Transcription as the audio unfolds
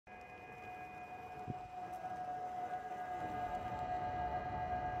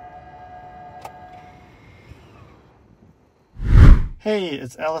Hey,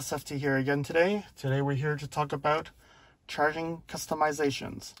 it's LSFT here again today. Today we're here to talk about charging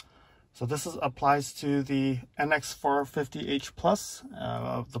customizations. So this applies to the NX450H Plus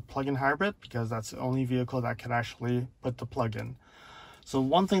of the plug-in hybrid, because that's the only vehicle that can actually put the plug-in. So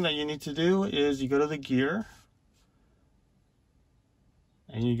one thing that you need to do is you go to the gear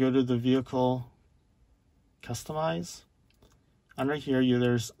and you go to the vehicle customize. Under here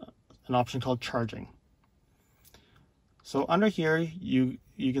there's an option called charging. So under here, you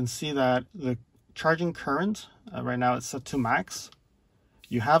can see that the charging current, right now it's set to max.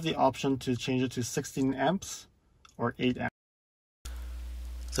 You have the option to change it to 16 amps or 8 amps.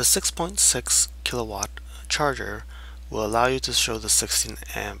 The 6.6 kilowatt charger will allow you to show the 16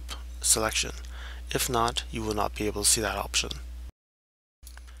 amp selection. If not, you will not be able to see that option.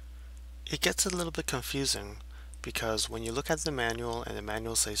 It gets a little bit confusing because when you look at the manual, and the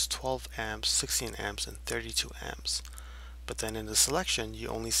manual says 12 amps, 16 amps, and 32 amps. But then in the selection, you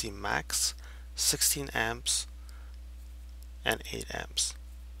only see max, 16 amps, and 8 amps.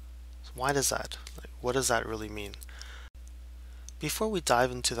 So why does that? What does that really mean? Before we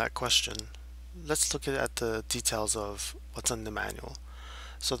dive into that question, let's look at the details of what's in the manual.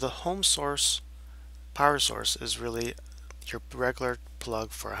 So the home source, power source, is really your regular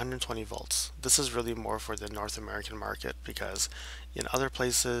plug for 120 volts. This is really more for the North American market, because in other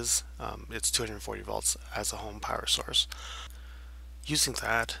places it's 240 volts as a home power source. Using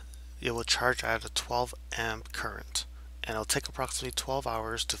that, it will charge at a 12 amp current, and it'll take approximately 12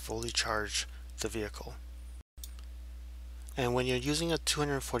 hours to fully charge the vehicle. And when you're using a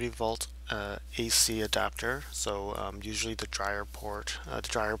 240 volt AC adapter, so usually the dryer port, the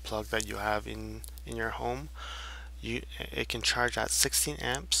dryer plug that you have in your home, it can charge at 16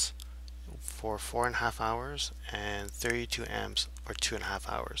 amps for 4.5 hours and 32 amps for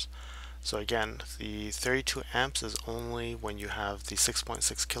 2.5 hours. So again, the 32 amps is only when you have the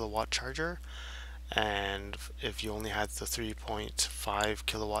 6.6 kilowatt charger, and if you only had the 3.5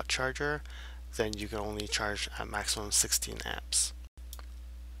 kilowatt charger, then you can only charge at maximum 16 amps.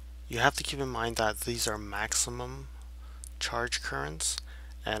 You have to keep in mind that these are maximum charge currents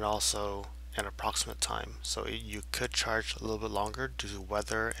and also an approximate time, so you could charge a little bit longer due to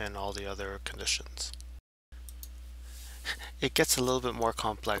weather and all the other conditions. It gets a little bit more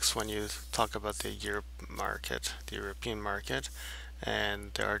complex when you talk about the European market,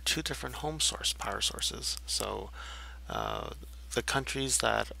 and there are two different home source power sources. So the countries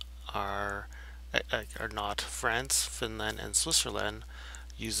that are not France, Finland, and Switzerland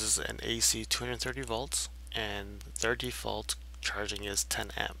uses an AC 230 volts, and their default charging is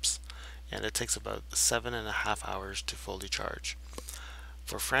 10 amps. And it takes about 7.5 hours to fully charge.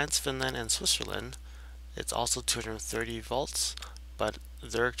 For France, Finland, and Switzerland, it's also 230 volts, but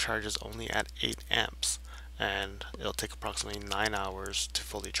their charge is only at 8 amps, and it'll take approximately 9 hours to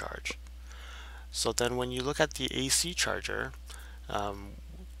fully charge. So then when you look at the AC charger,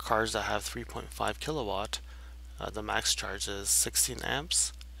 cars that have 3.5 kilowatt, the max charge is 16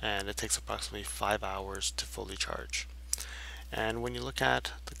 amps, and it takes approximately 5 hours to fully charge. And when you look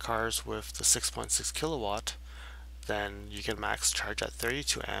at the cars with the 6.6 kilowatt, then you can max charge at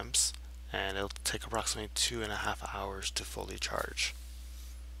 32 amps, and it'll take approximately 2.5 hours to fully charge.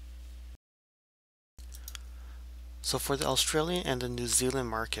 So for the Australian and the New Zealand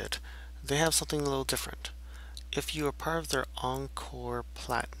market, they have something a little different. If you are part of their Encore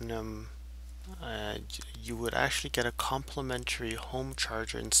Platinum, you would actually get a complimentary home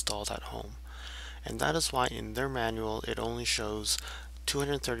charger installed at home. And that is why in their manual it only shows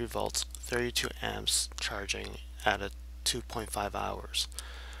 230 volts, 32 amps charging at a 2.5 hours.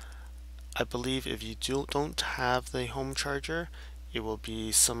 I believe if you don't have the home charger, it will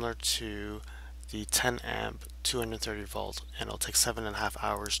be similar to the 10 amp 230 volt, and it'll take 7.5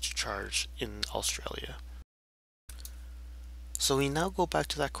 hours to charge in Australia. So we now go back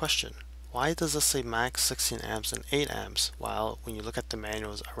to that question. Why does this say max 16 amps and 8 amps, while when you look at the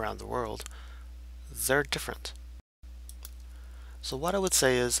manuals around the world, they're different? So what I would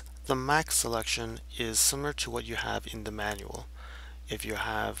say is the max selection is similar to what you have in the manual. If you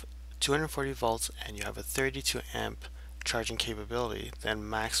have 240 volts and you have a 32 amp charging capability, then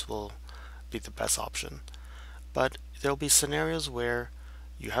max will be the best option. But there will be scenarios where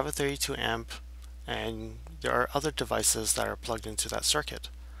you have a 32 amp and there are other devices that are plugged into that circuit.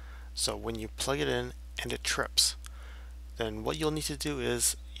 So when you plug it in and it trips, then what you'll need to do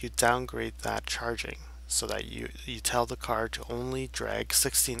is you downgrade that charging so that you tell the car to only drag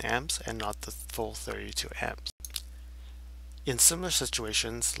 16 amps and not the full 32 amps. In similar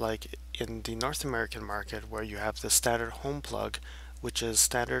situations, like in the North American market where you have the standard home plug, which is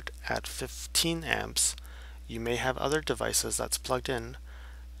standard at 15 amps, you may have other devices that's plugged in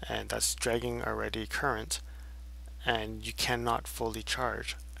and that's dragging already current, and you cannot fully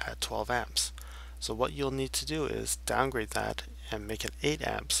charge at 12 amps. So what you'll need to do is downgrade that and make it 8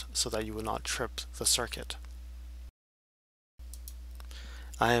 amps so that you will not trip the circuit.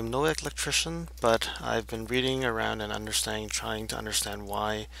 I am no electrician, but I've been reading around and trying to understand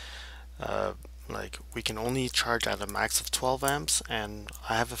why like we can only charge at a max of 12 amps and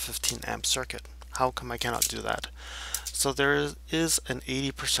I have a 15 amp circuit. How come I cannot do that? So there is an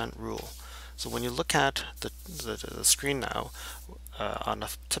 80% rule. So when you look at the screen now, on a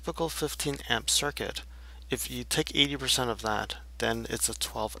typical 15 amp circuit, if you take 80% of that, then it's a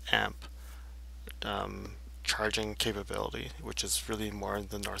 12 amp charging capability, which is really more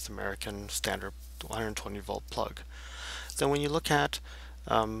the North American standard 120 volt plug. Then when you look at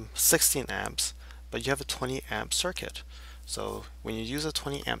 16 amps, but you have a 20 amp circuit. So when you use a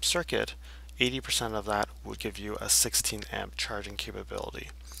 20 amp circuit, 80% of that would give you a 16 amp charging capability.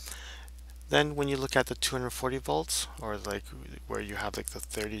 Then when you look at the 240 volts, or like where you have like the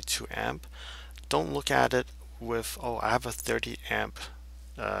 32 amp, don't look at it with, oh, I have a 30 amp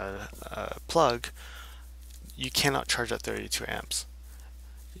plug. You cannot charge at 32 amps.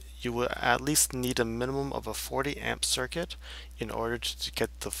 You will at least need a minimum of a 40 amp circuit in order to get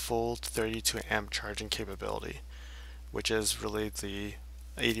the full 32 amp charging capability, which is really the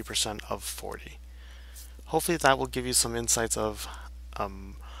 80% of 40. Hopefully that will give you some insights of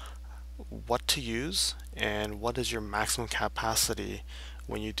what to use and what is your maximum capacity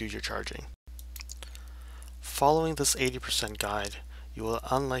when you do your charging. Following this 80% guide, you will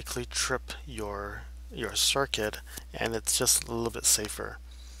unlikely trip your circuit, and it's just a little bit safer.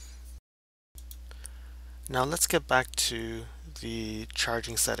 Now let's get back to the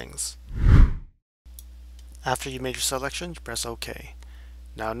charging settings. After you made your selection, you press OK.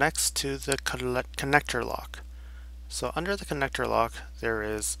 Now next to the connector lock. So under the connector lock,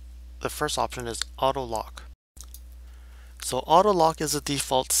 the first option is auto lock. So auto lock is a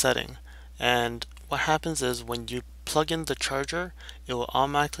default setting, and what happens is when you plug in the charger, it will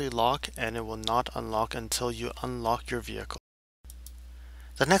automatically lock and it will not unlock until you unlock your vehicle.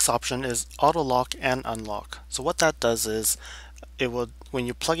 The next option is auto lock and unlock. So what that does is when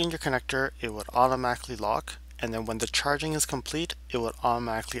you plug in your connector, it would automatically lock, and then when the charging is complete, it would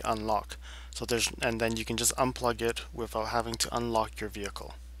automatically unlock. And then you can just unplug it without having to unlock your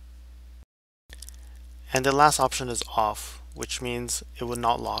vehicle. And the last option is off, which means it would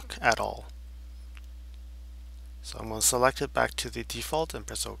not lock at all. So I'm going to select it back to the default and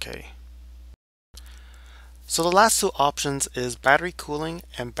press OK. So the last two options is battery cooling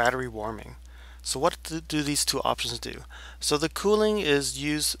and battery warming. So what do these two options do? So the cooling is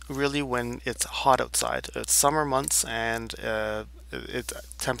used really when it's hot outside. It's summer months and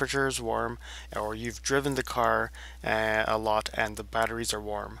temperature is warm, or you've driven the car a lot and the batteries are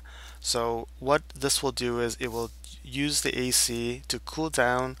warm. So what this will do is it will use the AC to cool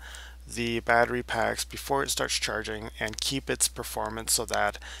down the battery packs before it starts charging and keep its performance so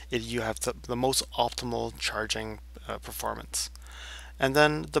that you have the most optimal charging performance. And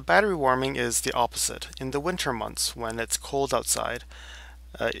then the battery warming is the opposite. In the winter months when it's cold outside,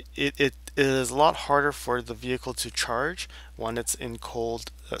 it is a lot harder for the vehicle to charge when it's in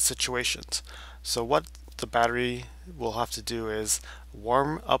cold situations. So what the battery will have to do is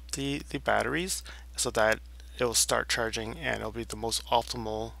warm up the batteries so that it will start charging and it'll be the most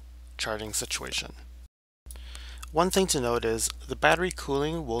optimal charging situation. One thing to note is the battery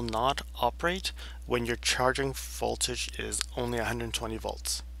cooling will not operate when your charging voltage is only 120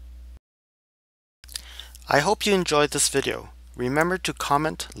 volts. I hope you enjoyed this video. Remember to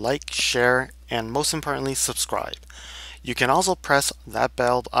comment, like, share, and most importantly, subscribe. You can also press that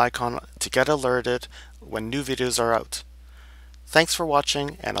bell icon to get alerted when new videos are out. Thanks for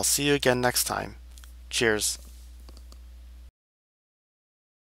watching, and I'll see you again next time. Cheers.